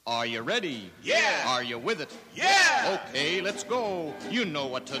Are you ready? Yeah! Are you with it? Yeah! Okay, let's go. You know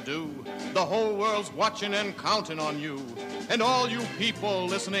what to do. The whole world's watching and counting on you. And all you people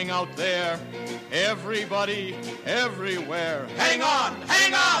listening out there, everybody, everywhere, hang on,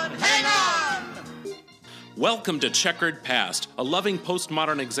 hang on, hang on! Welcome to Checkered Past, a loving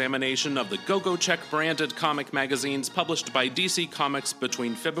postmodern examination of the Go-Go Check branded comic magazines published by DC Comics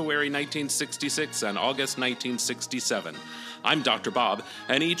between February 1966 and August 1967. I'm Dr. Bob,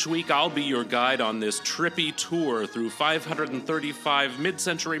 and each week I'll be your guide on this trippy tour through 535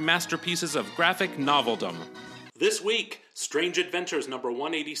 mid-century masterpieces of graphic noveldom. This week, Strange Adventures number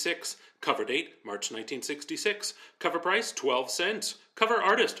 186, cover date March 1966, cover price 12 cents, cover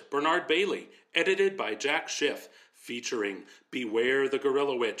artist Bernard Bailey, edited by Jack Schiff, featuring Beware the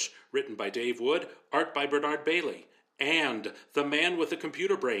Gorilla Witch, written by Dave Wood, art by Bernard Bailey, and The Man with the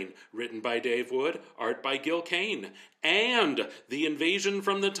Computer Brain, written by Dave Wood, art by Gil Kane, and The Invasion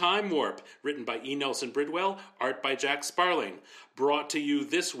from the Time Warp, written by E. Nelson Bridwell, art by Jack Sparling, brought to you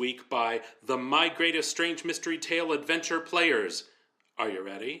this week by the My Greatest Strange Mystery Tale Adventure players. Are you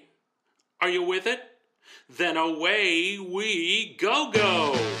ready? Are you with it? Then away we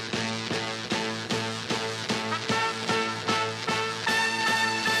go!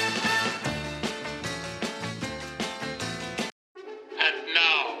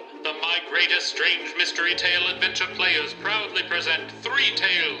 Strange Mystery Tale Adventure players proudly present 3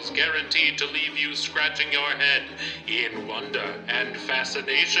 tales guaranteed to leave you scratching your head in wonder and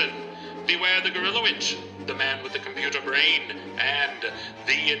fascination. Beware the Gorilla Witch, The Man with the Computer Brain, and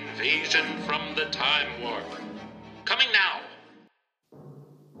The Invasion from the Time Warp. Coming now.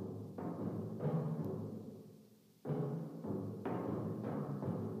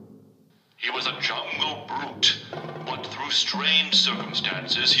 He was a jungle brute, but through strange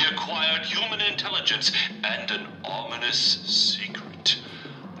circumstances he acquired human intelligence and an ominous secret.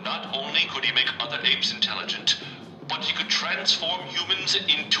 Not only could he make other apes intelligent, but he could transform humans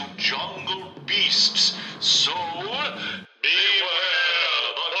into jungle beasts. So, beware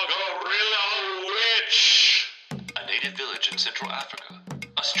the Gorilla Witch! A native village in Central Africa.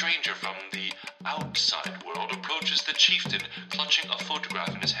 A stranger from the outside world approaches the chieftain, clutching a photograph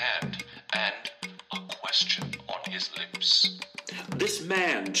in his hand, and a question on his lips. This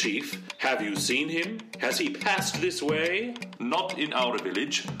man, Chief, have you seen him? Has he passed this way? Not in our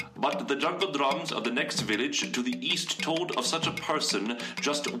village, but the jungle drums of the next village to the east told of such a person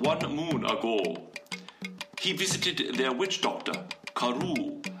just 1 moon ago. He visited their witch doctor,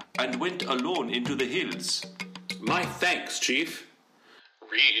 Karoo, and went alone into the hills. My thanks, Chief.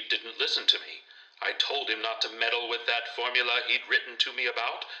 Reed didn't listen to me. I told him not to meddle with that formula he'd written to me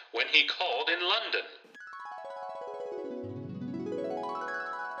about when he called in London.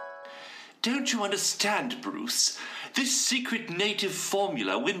 Don't you understand, Bruce? This secret native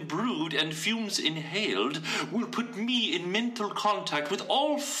formula, when brewed and fumes inhaled, will put me in mental contact with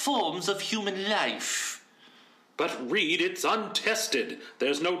all forms of human life. But Reed, it's untested.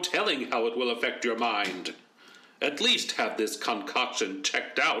 There's no telling how it will affect your mind. At least have this concoction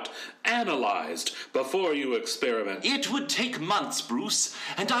checked out, analyzed, before you experiment. It would take months, Bruce,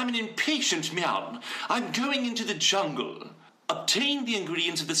 and I'm an impatient man. I'm going into the jungle. Obtain the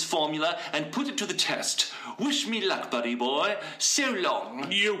ingredients of this formula and put it to the test. Wish me luck, buddy boy. So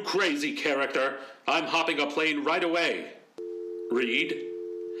long. You crazy character. I'm hopping a plane right away. Reed?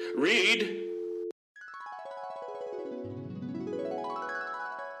 Reed?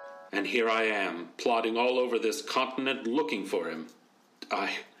 And here I am, plodding all over this continent looking for him.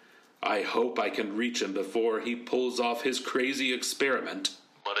 I hope I can reach him before he pulls off his crazy experiment.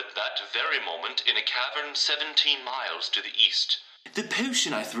 But at that very moment, in a cavern 17 miles to the east, the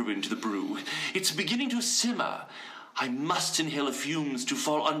potion I threw into the brew, it's beginning to simmer. I must inhale the fumes to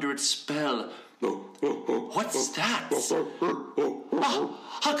fall under its spell. What's that?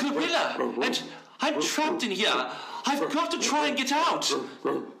 A gorilla! And I'm trapped in here. I've got to try and get out.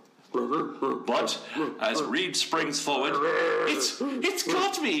 But as Reed springs forward, It's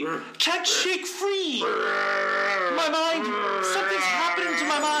got me! Can't shake free! My mind! Something's happening to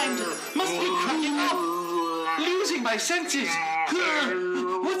my mind! Must be cracking up! Losing my senses!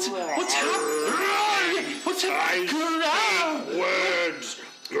 What's happening? What's happening? Words!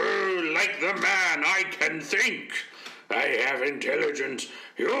 Like the man, I can think. I have intelligence,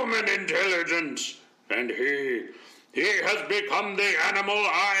 human intelligence, and he has become the animal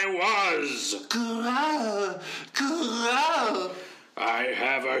I was. Growl. I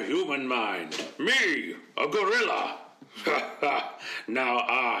have a human mind. Me, a gorilla. Now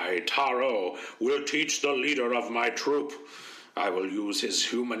I, Taro, will teach the leader of my troop. I will use his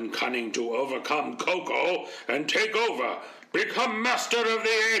human cunning to overcome Coco and take over. become master of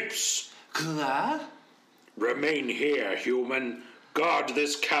the apes. Gah? Remain here, human. Guard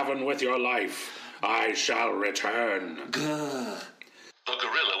this cavern with your life. I shall return. Gah. The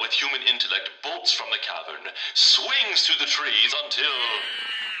gorilla with human intellect bolts from the cavern, swings through the trees until...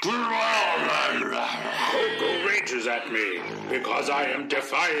 Koko rages at me because I am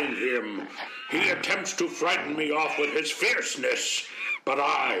defying him. He attempts to frighten me off with his fierceness, but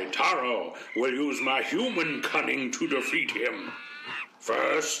I, Taro, will use my human cunning to defeat him.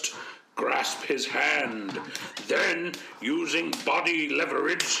 First, grasp his hand, then, using body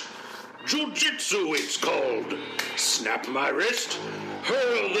leverage, Jujitsu it's called. Snap my wrist,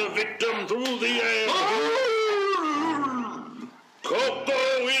 hurl the victim through the air.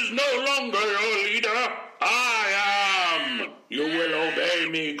 Koko is no longer your leader. I am. You will obey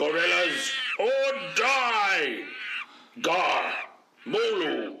me, gorillas, or die. Gar,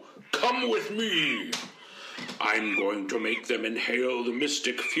 Molu, come with me. I'm going to make them inhale the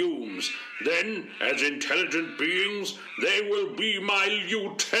mystic fumes. Then, as intelligent beings, they will be my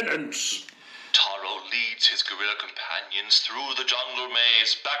lieutenants. Taro leads his gorilla companions through the jungle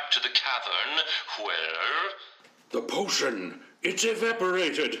maze back to the cavern, where... The potion, it's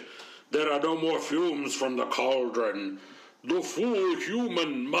evaporated. There are no more fumes from the cauldron. The fool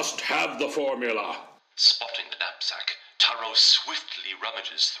human must have the formula. Spotting the knapsack, Taro swiftly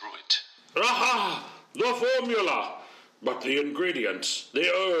rummages through it. Aha! The formula! But the ingredients, the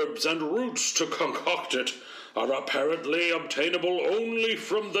herbs and roots to concoct it, are apparently obtainable only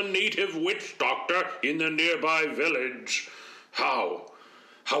from the native witch doctor in the nearby village. How?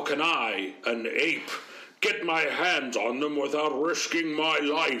 How can I, an ape, get my hands on them without risking my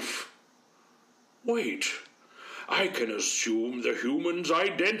life? Wait, I can assume the human's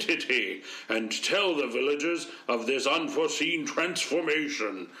identity and tell the villagers of this unforeseen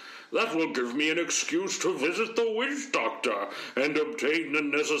transformation. That will give me an excuse to visit the witch doctor and obtain the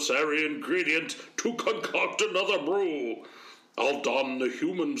necessary ingredients to concoct another brew. I'll don the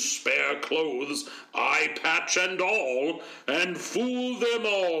human's spare clothes, eye patch and all, and fool them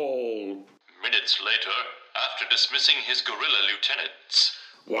all. Minutes later, after dismissing his gorilla lieutenants...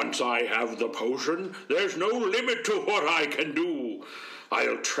 Once I have the potion, there's no limit to what I can do.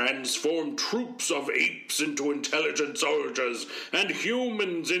 I'll transform troops of apes into intelligent soldiers and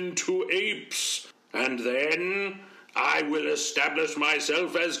humans into apes. And then I will establish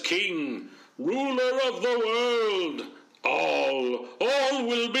myself as king, ruler of the world. All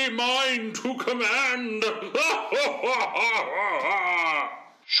will be mine to command.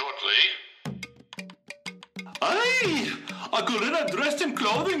 Shortly... Aye! A gorilla dressed in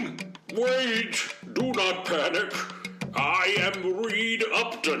clothing! Wait, do not panic. I am Reed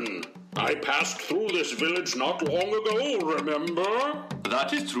Upton. I passed through this village not long ago, remember?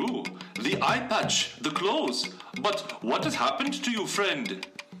 That is true. The eye patch, the clothes. But what has happened to you, friend?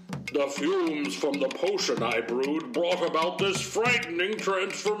 The fumes from the potion I brewed brought about this frightening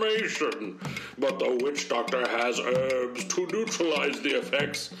transformation. But the witch doctor has herbs to neutralize the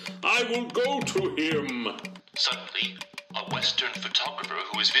effects. I will go to him. Suddenly, a Western photographer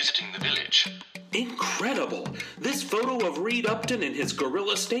who is visiting the village. Incredible! This photo of Reed Upton in his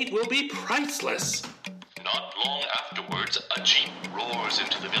gorilla state will be priceless. Not long afterwards, a jeep roars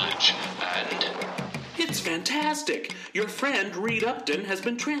into the village, and... It's fantastic! Your friend Reed Upton has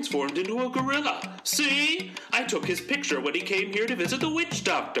been transformed into a gorilla. See? I took his picture when he came here to visit the witch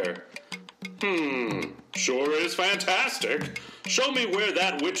doctor. Sure is fantastic. Show me where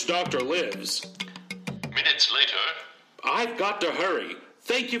that witch doctor lives. Minutes later... I've got to hurry.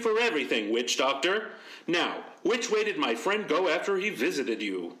 Thank you for everything, witch doctor. Now, which way did my friend go after he visited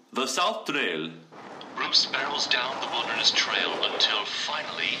you? The South Trail. Bruce barrels down the wilderness trail until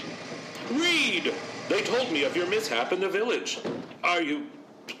finally... Reed! They told me of your mishap in the village. Are you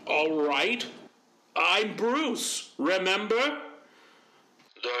all right? I'm Bruce, remember?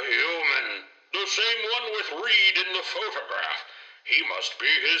 The human. The same one with Reed in the photograph. He must be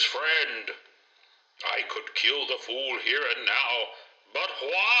his friend. I could kill the fool here and now, but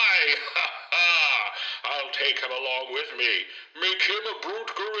why? Ha ha! I'll take him along with me. Make him a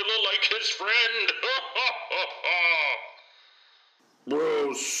brute gorilla like his friend. Ha ha ha ha!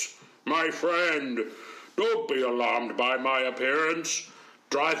 Bruce, my friend, don't be alarmed by my appearance.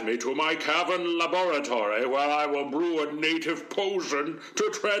 Drive me to my cavern laboratory where I will brew a native potion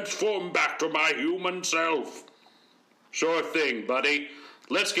to transform back to my human self. Sure thing, buddy.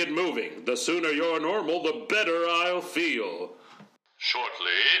 Let's get moving. The sooner you're normal, the better I'll feel.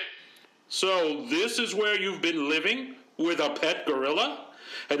 Shortly... So this is where you've been living? With a pet gorilla?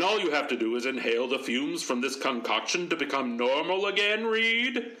 And all you have to do is inhale the fumes from this concoction to become normal again,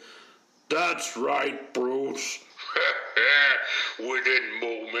 Reed? That's right, Bruce. Within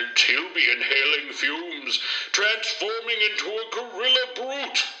moments, he'll be inhaling fumes, transforming into a gorilla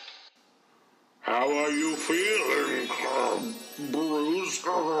brute. How are you feeling, Bruce?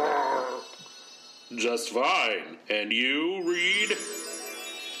 Just fine. And you, Reed?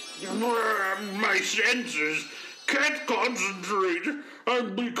 My senses can't concentrate.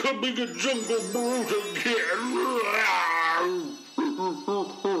 I'm becoming a jungle brute again.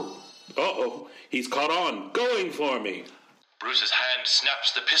 Uh-oh, he's caught on. Going for me. Bruce's hand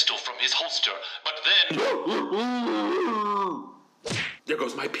snaps the pistol from his holster, but then... There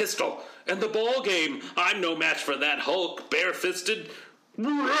goes my pistol. And the ball game. I'm no match for that Hulk, bare-fisted.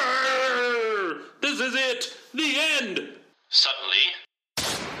 This is it. The end. Suddenly...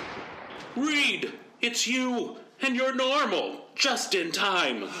 Reed, it's you. And you're normal. Just in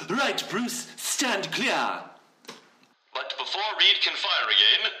time. Right, Bruce, stand clear. But before Reed can fire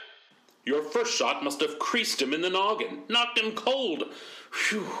again... Your first shot must have creased him in the noggin, knocked him cold.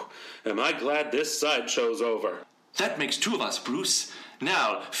 Phew, am I glad this sideshow's over. That makes two of us, Bruce.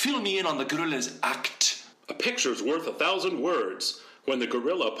 Now, fill me in on the gorilla's act. A picture's worth 1,000 words. When the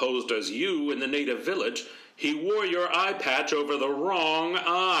gorilla posed as you in the native village, he wore your eye patch over the wrong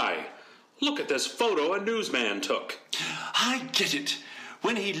eye. Look at this photo a newsman took. I get it.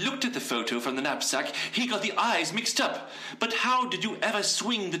 When he looked at the photo from the knapsack, he got the eyes mixed up. But how did you ever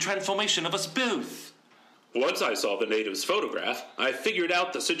swing the transformation of us both? Once I saw the native's photograph, I figured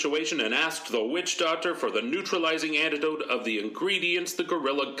out the situation and asked the witch doctor for the neutralizing antidote of the ingredients the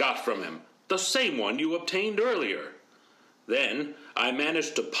gorilla got from him. The same one you obtained earlier. Then, I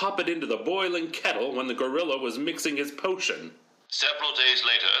managed to pop it into the boiling kettle when the gorilla was mixing his potion. Several days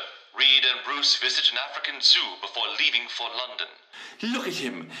later, Reed and Bruce visit an African zoo before leaving for London. Look at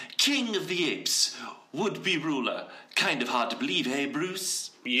him, king of the apes, would-be ruler. Kind of hard to believe, eh,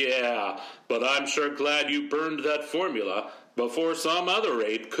 Bruce? Yeah, but I'm sure glad you burned that formula before some other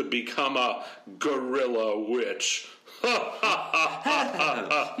ape could become a gorilla witch.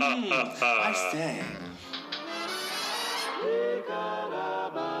 I say.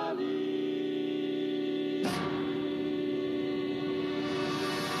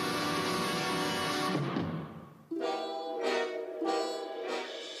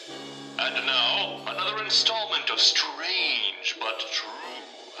 And now, another installment of Strange But True.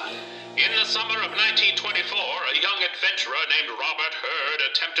 In the summer of 1924, a young adventurer named Robert Hurd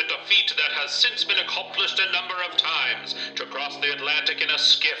attempted a feat that has since been accomplished a number of times, to cross the Atlantic in a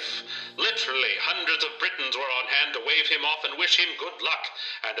skiff. Literally, hundreds of Britons were on hand to wave him off and wish him good luck,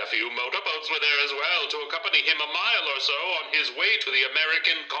 and a few motorboats were there as well to accompany him a mile or so on his way to the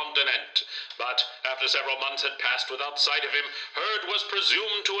American continent. But after several months had passed without sight of him, Hurd was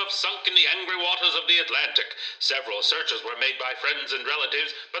presumed to have sunk in the angry waters of the Atlantic. Several searches were made by friends and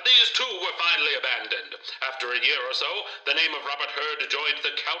relatives, but these too were finally abandoned. After a year or so, the name of Robert Hurd joined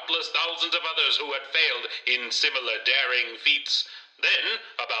the countless thousands of others who had failed in similar daring feats. Then,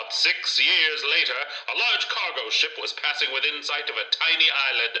 about 6 years later, a large cargo ship was passing within sight of a tiny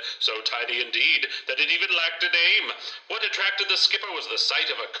island, so tiny indeed that it even lacked a name. What attracted the skipper was the sight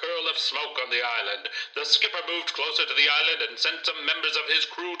of a curl of smoke on the island. The skipper moved closer to the island and sent some members of his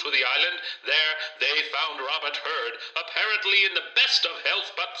crew to the island. There, they found Robert Hurd, apparently in the best of health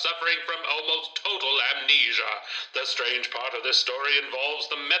but suffering from almost total amnesia. The strange part of this story involves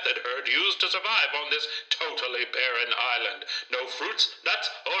the method Hurd used to survive on this totally barren island. No fruit, nuts,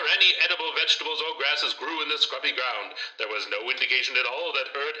 or any edible vegetables or grasses grew in the scrubby ground. There was no indication at all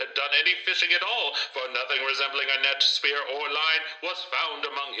that Hurd had done any fishing at all, for nothing resembling a net, spear, or line was found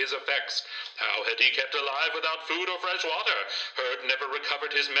among his effects. How had he kept alive without food or fresh water? Hurd never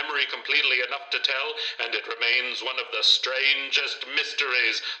recovered his memory completely enough to tell, and it remains one of the strangest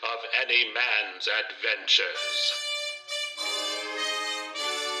mysteries of any man's adventures.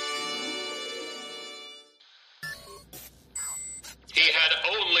 He had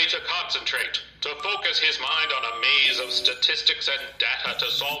only to concentrate, to focus his mind on a maze of statistics and data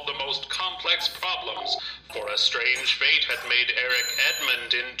to solve the most complex problems, for a strange fate had made Eric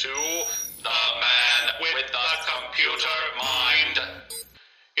Edmond into the man with the computer mind.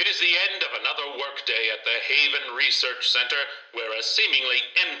 It is the end of another workday at the Haven Research Center, where a seemingly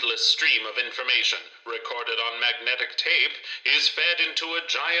endless stream of information, recorded on magnetic tape, is fed into a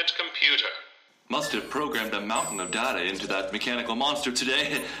giant computer. Must have programmed a mountain of data into that mechanical monster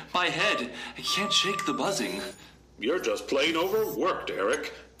today. My head, I can't shake the buzzing. You're just plain overworked,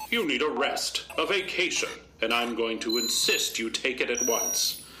 Eric. You need a rest, a vacation, and I'm going to insist you take it at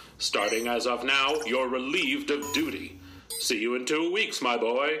once. Starting as of now, you're relieved of duty. See you in 2 weeks, my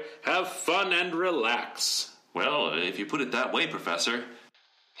boy. Have fun and relax. Well, if you put it that way, Professor.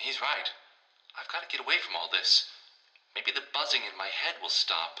 He's right. I've got to get away from all this. Maybe the buzzing in my head will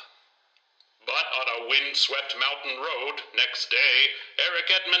stop. But on a wind-swept mountain road, next day, Eric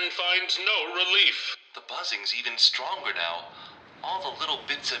Edmund finds no relief. The buzzing's even stronger now. All the little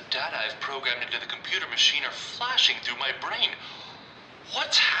bits of data I've programmed into the computer machine are flashing through my brain.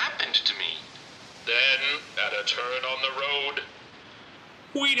 What's happened to me? Then, at a turn on the road...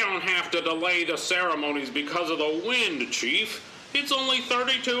 We don't have to delay the ceremonies because of the wind, Chief. It's only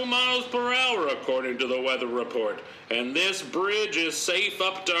 32 miles per hour, according to the weather report, and this bridge is safe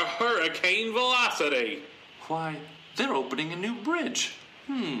up to hurricane velocity. Why, they're opening a new bridge.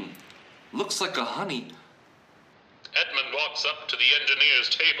 Looks like a honey. Edmund walks up to the engineer's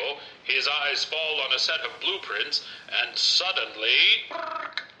table, his eyes fall on a set of blueprints, and suddenly...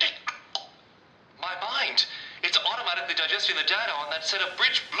 My mind! It's automatically digesting the data on that set of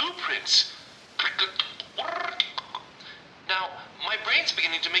bridge blueprints. Now, my brain's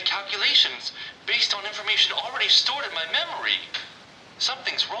beginning to make calculations based on information already stored in my memory.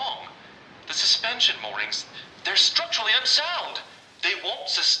 Something's wrong. The suspension moorings, they're structurally unsound. They won't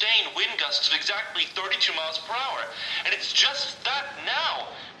sustain wind gusts of exactly 32 miles per hour. And it's just that now.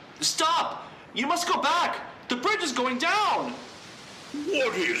 Stop! You must go back! The bridge is going down!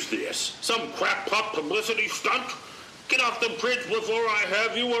 What is this? Some crackpot publicity stunt? Get off the bridge before I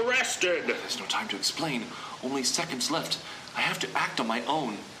have you arrested. There's no time to explain. Only seconds left. I have to act on my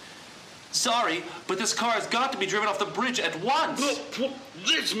own. Sorry, but this car has got to be driven off the bridge at once. Look,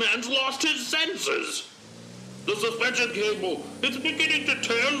 this man's lost his senses. The suspension cable, it's beginning to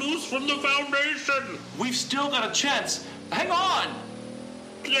tear loose from the foundation. We've still got a chance. Hang on!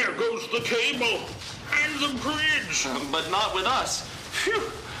 There goes the cable and the bridge. But not with us.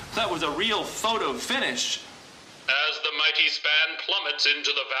 Phew, that was a real photo finish. As the mighty span plummets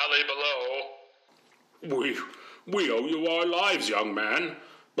into the valley below... We owe you our lives, young man.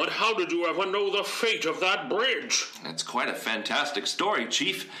 But how did you ever know the fate of that bridge? That's quite a fantastic story,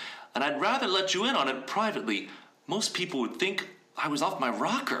 Chief. And I'd rather let you in on it privately. Most people would think I was off my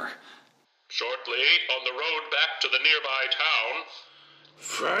rocker. Shortly, on the road back to the nearby town...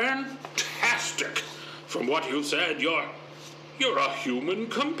 Fantastic. From what you said, you're a human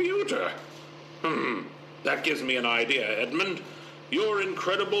computer. That gives me an idea, Edmund. Your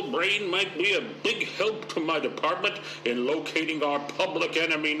incredible brain might be a big help to my department in locating our public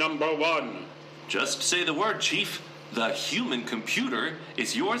enemy #1. Just say the word, Chief. The human computer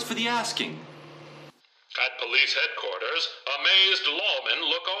is yours for the asking. At police headquarters, amazed lawmen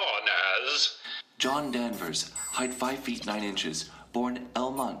look on as... John Danvers, height 5 feet 9 inches, born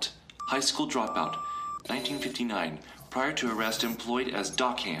Elmont, high school dropout, 1959, prior to arrest employed as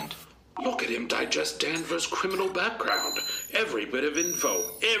dockhand. Look at him digest Danvers' criminal background. Every bit of info,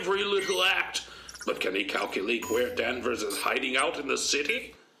 every little act. But can he calculate where Danvers is hiding out in the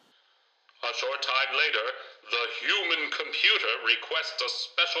city? A short time later, the human computer requests a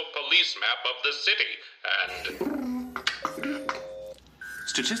special police map of the city, and...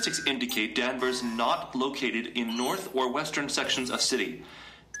 Statistics indicate Danvers not located in north or western sections of city.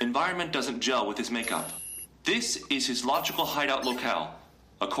 Environment doesn't gel with his makeup. This is his logical hideout locale.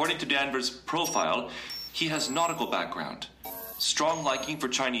 According to Danvers' profile, he has nautical background, strong liking for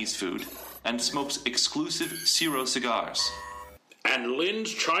Chinese food, and smokes exclusive Ciro cigars. And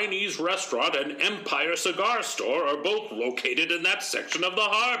Lin's Chinese restaurant and Empire Cigar Store are both located in that section of the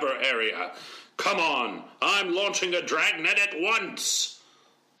harbor area. Come on, I'm launching a dragnet at once.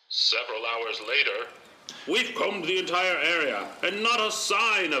 Several hours later... We've combed the entire area, and not a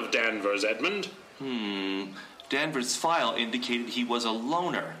sign of Danvers, Edmund. Danvers' file indicated he was a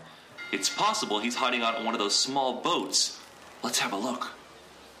loner. It's possible he's hiding out on one of those small boats. Let's have a look.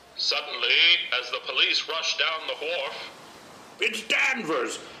 Suddenly, as the police rush down the wharf... It's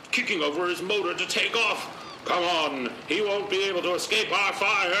Danvers, kicking over his motor to take off. Come on, he won't be able to escape our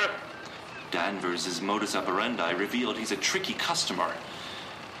fire. Danvers' modus operandi revealed he's a tricky customer.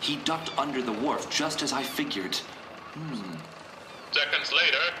 He ducked under the wharf just as I figured. Seconds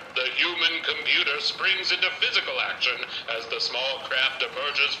later, the human computer springs into physical action as the small craft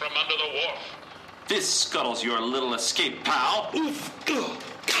emerges from under the wharf. This scuttles your little escape, pal. Oof.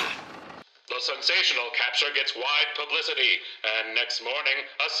 The sensational capture gets wide publicity, and next morning,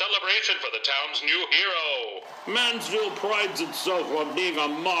 a celebration for the town's new hero. Mansville prides itself on being a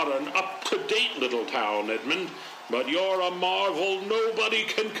modern, up-to-date little town, Edmund. But you're a marvel nobody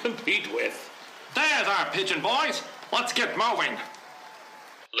can compete with. There's our pigeon, boys. Let's get moving.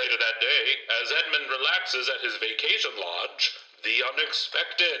 Later that day, as Edmund relaxes at his vacation lodge, the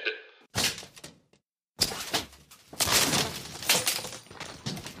unexpected.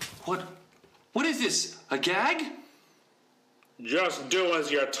 What is this? A gag? Just do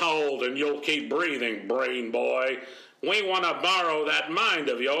as you're told and you'll keep breathing, brain boy. We want to borrow that mind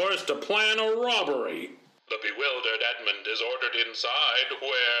of yours to plan a robbery. The bewildered Edmund is ordered inside,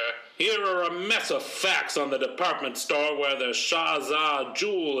 where... Here are a mess of facts on the department store where the Shahzad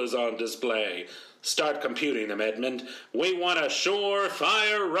jewel is on display. Start computing them, Edmund. We want a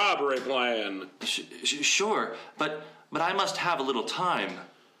surefire robbery plan. Sure, but I must have a little time.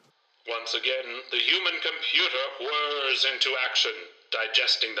 Once again, the human computer whirs into action,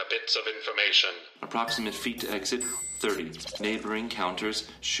 digesting the bits of information. Approximate feet to exit, 30. Neighboring counters,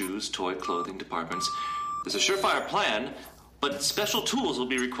 shoes, toy, clothing departments. There's a surefire plan, but special tools will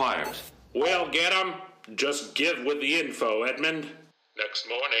be required. We'll get 'em. Just give with the info, Edmund. Next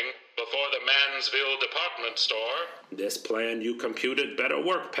morning, before the Mansville department store... This plan you computed better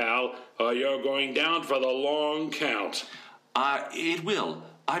work, pal, or you're going down for the long count. It will.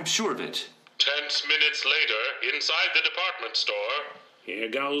 I'm sure of it. Tense minutes later, inside the department store... Here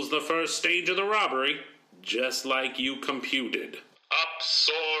goes the first stage of the robbery, just like you computed. Up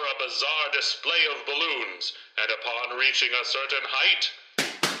soar a bizarre display of balloons, and upon reaching a certain height...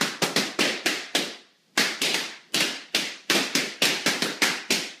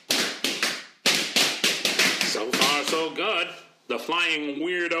 So far, so good. The flying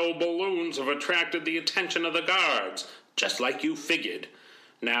weirdo balloons have attracted the attention of the guards, just like you figured.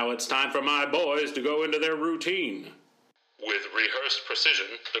 Now it's time for my boys to go into their routine. With rehearsed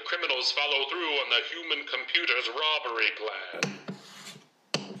precision, the criminals follow through on the human computer's robbery plan.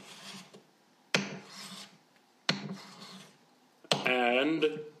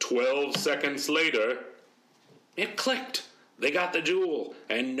 And 12 seconds later, it clicked. They got the jewel,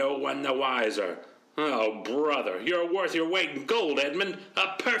 and no one the wiser. Oh, brother, you're worth your weight in gold, Edmund.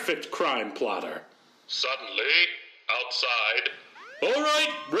 A perfect crime plotter. Suddenly, outside... All right,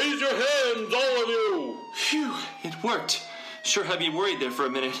 raise your hands, all of you. Phew, it worked. Sure had me worried there for a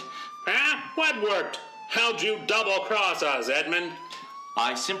minute. Huh? What worked? How'd you double-cross us, Edmund?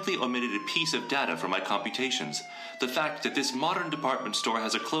 I simply omitted a piece of data from my computations. The fact that this modern department store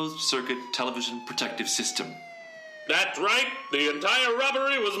has a closed-circuit television protective system. That's right. The entire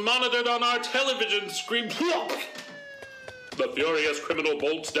robbery was monitored on our television screen. The furious criminal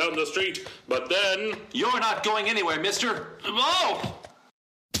bolts down the street, but then... You're not going anywhere, mister. Oh!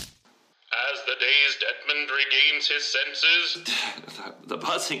 As the dazed Edmund regains his senses... The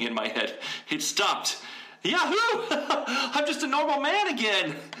buzzing in my head, it stopped. Yahoo! I'm just a normal man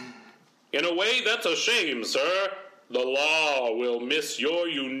again. In a way, that's a shame, sir. The law will miss your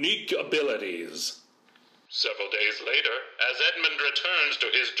unique abilities. Several days later, as Edmund returns to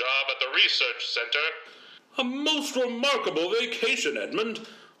his job at the research center... A most remarkable vacation, Edmund.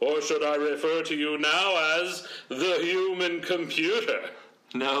 Or should I refer to you now as the human computer?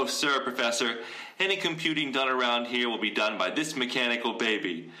 No, sir, Professor. Any computing done around here will be done by this mechanical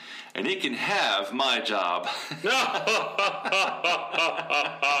baby. And it can have my job. And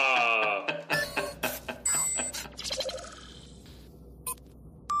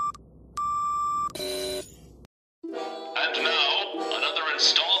now, another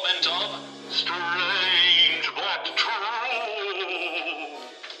installment of Strange But True.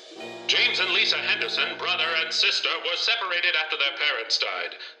 James and Lisa Henderson, brother and sister, were separated after their parents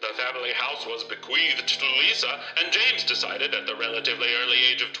died. The family house was bequeathed to Lisa, and James decided at the relatively early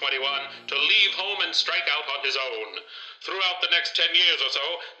age of 21 to leave home and strike out on his own. Throughout the next 10 years or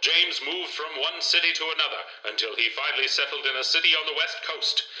so, James moved from one city to another until he finally settled in a city on the West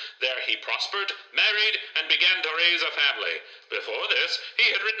Coast. There he prospered, married, and began to raise a family. Before this,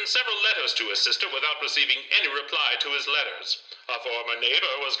 he had written several letters to his sister without receiving any reply to his letters. A former neighbor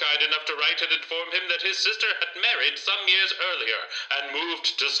was kind enough to write and inform him that his sister had married some years earlier and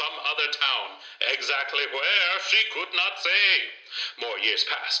moved to some other town. Exactly where, she could not say. More years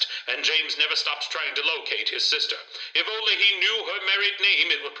passed, and James never stopped trying to locate his sister. If only he knew her married name,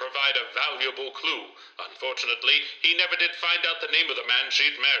 it would provide a valuable clue. Unfortunately, he never did find out the name of the man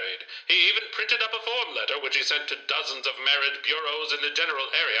she'd married. He even printed up a form letter which he sent to dozens of marriage bureaus in the general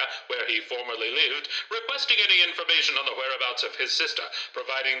area where he formerly lived, requesting any information on the whereabouts of his sister,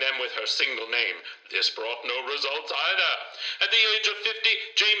 providing them with her single name. This brought no results either. At the age of 50,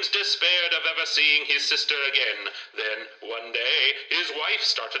 James despaired of ever seeing his sister again. Then, one day, his wife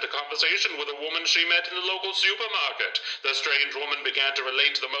started a conversation with a woman she met in the local supermarket. The strange woman began to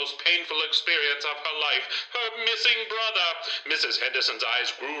relate the most painful experience of her life, her missing brother. Mrs. Henderson's eyes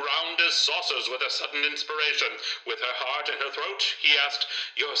grew round as saucers with a sudden inspiration. With her heart in her throat, he asked,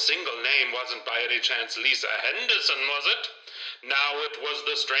 "Your single name wasn't by any chance Lisa Henderson, was it?" Now it was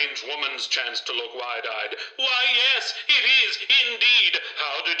the strange woman's chance to look wide-eyed. Why, yes, it is, indeed.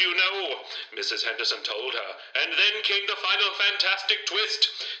 How did you know? Mrs. Henderson told her. And then came the final fantastic twist.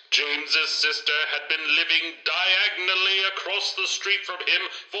 James's sister had been living diagonally across the street from him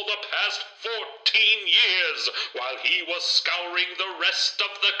for the past 14 years, while he was scouring the rest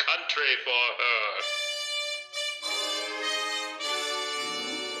of the country for her.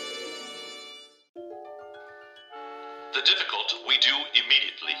 The difficult we do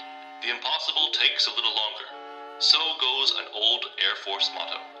immediately. The impossible takes a little longer. So goes an old Air Force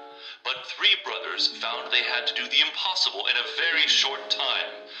motto. But three brothers found they had to do the impossible in a very short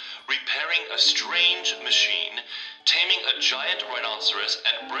time. Repairing a strange machine, taming a giant rhinoceros,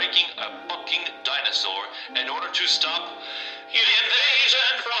 and breaking a bucking dinosaur in order to stop the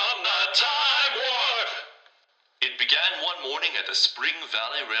invasion from the Time Warp! It began one morning at the Spring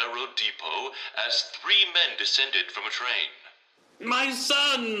Valley Railroad Depot as three men descended from a train. My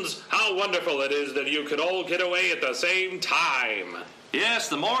sons! How wonderful it is that you could all get away at the same time. Yes,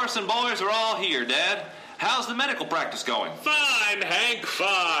 the Morrison boys are all here, Dad. How's the medical practice going? Fine, Hank,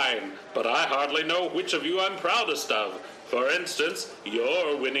 fine. But I hardly know which of you I'm proudest of. For instance,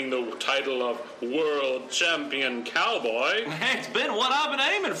 you're winning the title of World Champion Cowboy. It's been what I've been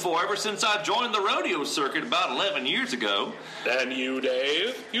aiming for ever since I joined the rodeo circuit about 11 years ago. And you,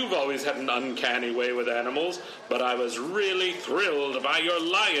 Dave, you've always had an uncanny way with animals, but I was really thrilled by your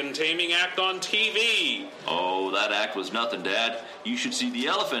lion taming act on TV. Oh, that act was nothing, Dad. You should see the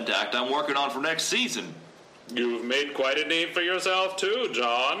elephant act I'm working on for next season. You've made quite a name for yourself, too,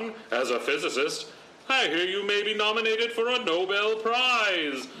 John, as a physicist. I hear you may be nominated for a Nobel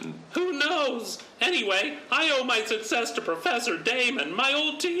Prize. Who knows? Anyway, I owe my success to Professor Damon, my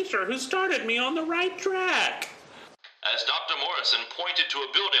old teacher, who started me on the right track. As Dr. Morrison pointed to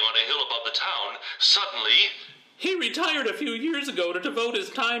a building on a hill above the town, suddenly... He retired a few years ago to devote his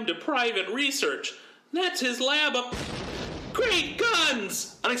time to private research. That's his lab up... Great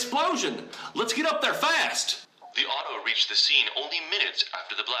guns! An explosion! Let's get up there fast! The auto reached the scene only minutes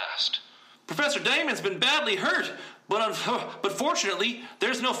after the blast. Professor Damon's been badly hurt, but fortunately,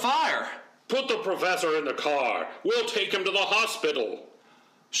 there's no fire. Put the professor in the car. We'll take him to the hospital.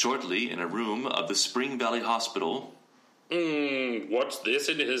 Shortly, in a room of the Spring Valley Hospital... What's this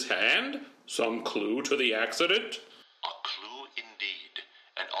in his hand? Some clue to the accident? A clue indeed,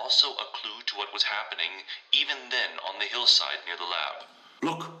 and also a clue to what was happening even then on the hillside near the lab.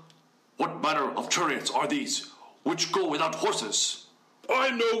 Look, what manner of chariots are these, which go without horses? I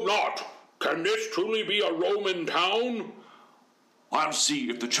know not. Can this truly be a Roman town? I'll see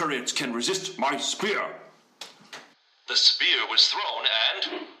if the chariots can resist my spear. The spear was thrown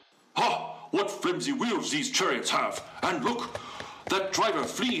and... Ha! What flimsy wheels these chariots have! And look, that driver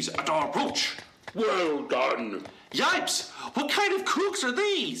flees at our approach. Well done. Yipes! What kind of kooks are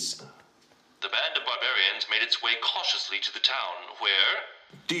these? The band of barbarians made its way cautiously to the town, where...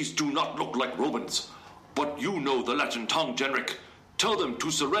 These do not look like Romans, but you know the Latin tongue, Genric. Tell them to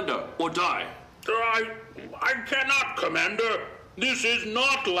surrender or die. I cannot, Commander. This is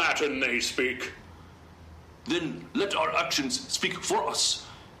not Latin they speak. Then let our actions speak for us.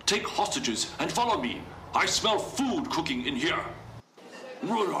 Take hostages and follow me. I smell food cooking in here.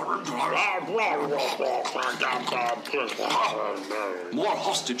 More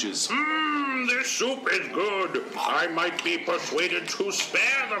hostages. This soup is good. I might be persuaded to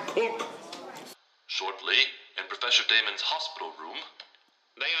spare the cook. Shortly, in Professor Damon's hospital room...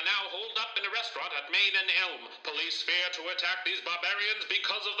 They are now holed up in a restaurant at Main and Elm. Police fear to attack these barbarians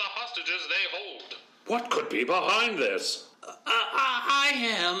because of the hostages they hold. What could be behind this? I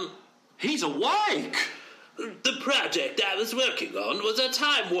am. He's awake! The project I was working on was a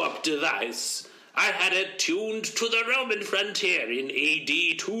time warp device. I had it tuned to the Roman frontier in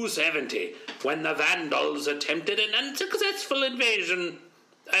AD 270, when the Vandals attempted an unsuccessful invasion.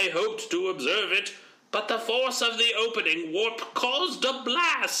 I hoped to observe it, but the force of the opening warp caused a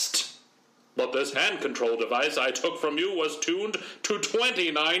blast. But this hand control device I took from you was tuned to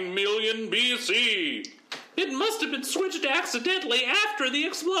 29 million BC. It must have been switched accidentally after the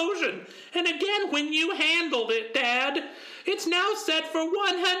explosion, and again when you handled it, Dad. It's now set for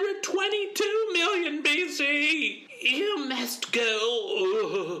 122 million BC. You must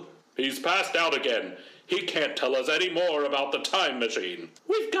go. He's passed out again. He can't tell us any more about the time machine.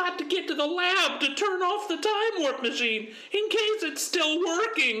 We've got to get to the lab to turn off the time warp machine, in case it's still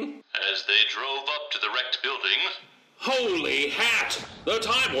working. As they drove up to the wrecked building... Holy hat! The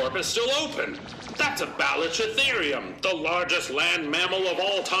time warp is still open. That's a Balachatherium, the largest land mammal of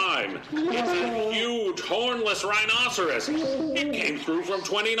all time. It's a huge, hornless rhinoceros. It came through from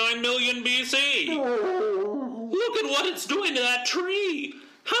 29 million BC. Look at what it's doing to that tree.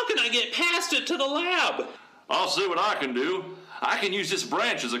 How can I get past it to the lab? I'll see what I can do. I can use this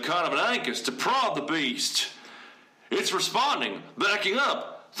branch as a kind of an anchus to prod the beast. It's responding, backing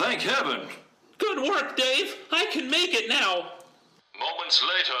up. Thank heaven. Good work, Dave. I can make it now. Moments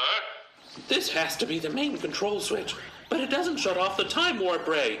later... This has to be the main control switch, but it doesn't shut off the time warp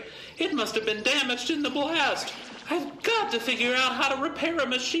ray. It must have been damaged in the blast. I've got to figure out how to repair a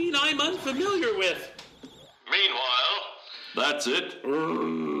machine I'm unfamiliar with. Meanwhile... That's it.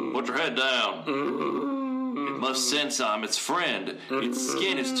 Put your head down. It must sense I'm its friend. Its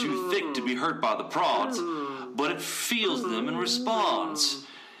skin is too thick to be hurt by the prods, but it feels them and responds.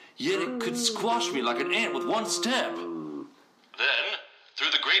 Yet it could squash me like an ant with one step. Then,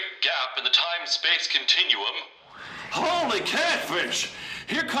 through the great gap in the time-space continuum... Holy catfish!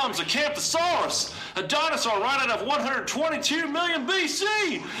 Here comes a Camptosaurus, a dinosaur right out of 122 million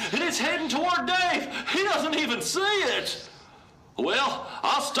BC, and it's heading toward Dave. He doesn't even see it. Well,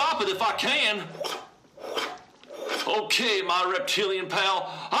 I'll stop it if I can. Okay, my reptilian pal,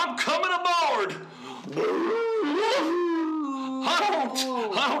 I'm coming aboard.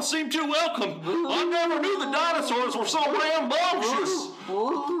 I don't seem too welcome. I never knew the dinosaurs were so rambunctious.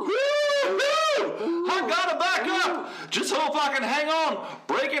 I gotta back up. Just hope I can hang on.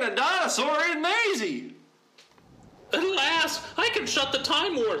 Breaking a dinosaur isn't easy. At last, I can shut the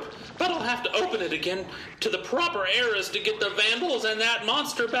time warp, but I'll have to open it again to the proper eras to get the Vandals and that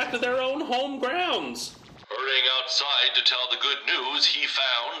monster back to their own home grounds. Hurrying outside to tell the good news he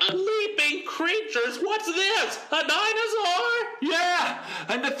found... Leaping creatures! What's this? A dinosaur? Yeah,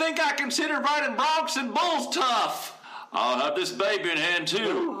 and to think I considered riding broncs and bulls tough. I'll have this baby in hand,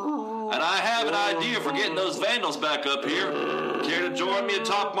 too. And I have an idea for getting those Vandals back up here. Care to join me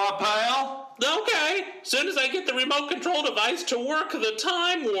atop my pal? Okay, soon as I get the remote control device to work the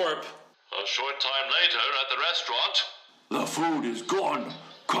time warp. A short time later at the restaurant... The food is gone.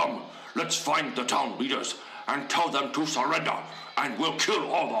 Come, let's find the town leaders and tell them to surrender, and we'll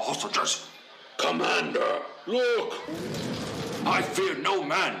kill all the hostages. Commander, look! I fear no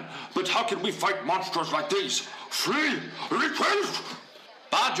man, but how can we fight monsters like these? Flee! Retreat!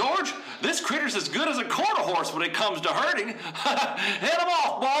 By George, this critter's as good as a quarter horse when it comes to herding. Head him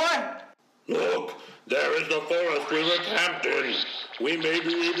off, boy! Look, there is the forest we were camped in. We may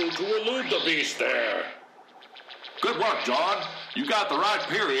be able to elude the beast there. Good work, John. You got the right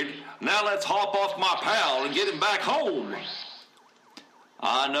period. Now let's hop off my pal and get him back home.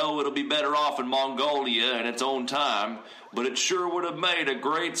 I know it'll be better off in Mongolia in its own time, but it sure would have made a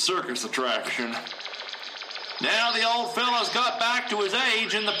great circus attraction. Now the old fella's got back to his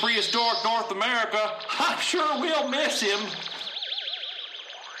age in the prehistoric North America, I sure will miss him.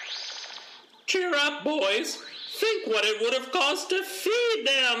 Cheer up, boys. Think what it would have cost to feed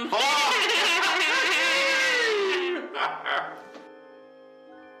them.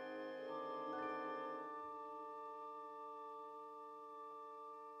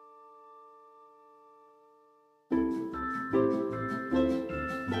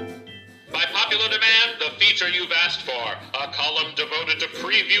 By popular demand, the feature you've asked for, a column devoted to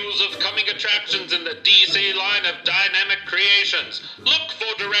previews of coming attractions in the DC line of dynamic creations. Look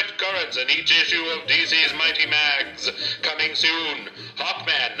for direct currents in each issue of DC's Mighty Mags. Coming soon,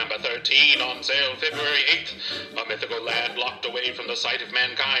 Hawkman number 13 on sale February 8th. A mythical land locked away from the sight of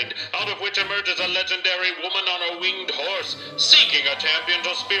mankind, out of which emerges a legendary woman on a winged horse, seeking a champion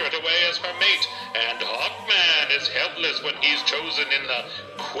to spirit away as her mate. And Hawkman is helpless when he's chosen in the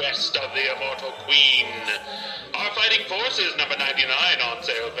quest of the immortal queen. Our Fighting Forces number 99 on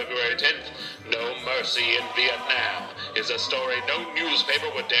sale February 10th. No Mercy in Vietnam is a story no newspaper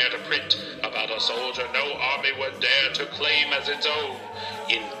would dare to print about a soldier no army would dare to claim as its own.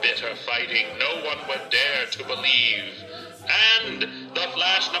 In bitter fighting, no one would dare to believe. And The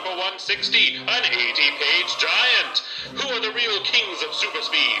Flash number 160, an 80-page giant. Who are the real kings of super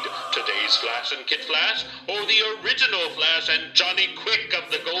speed? Today's Flash and Kid Flash, or the original Flash and Johnny Quick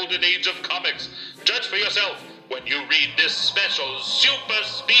of the golden age of comics? Judge for yourself when you read this special super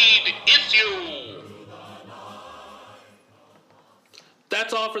speed issue.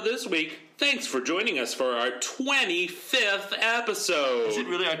 That's all for this week. Thanks for joining us for our 25th episode. Is it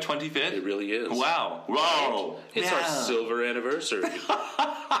really our 25th? It really is. Wow. Wow. It's our silver anniversary.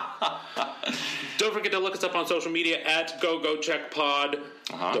 Don't forget to look us up on social media at GoGoCheckPod.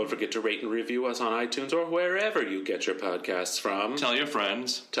 Don't forget to rate and review us on iTunes or wherever you get your podcasts from. Tell your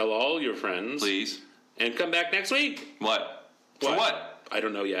friends. Tell all your friends. Please. And come back next week. What? For what? I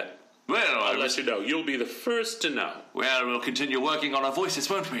don't know yet. Well, I'll let you know. You'll be the first to know. Well, we'll continue working on our voices,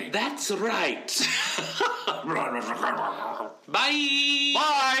 won't we? That's right. Bye.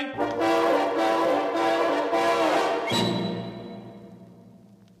 Bye.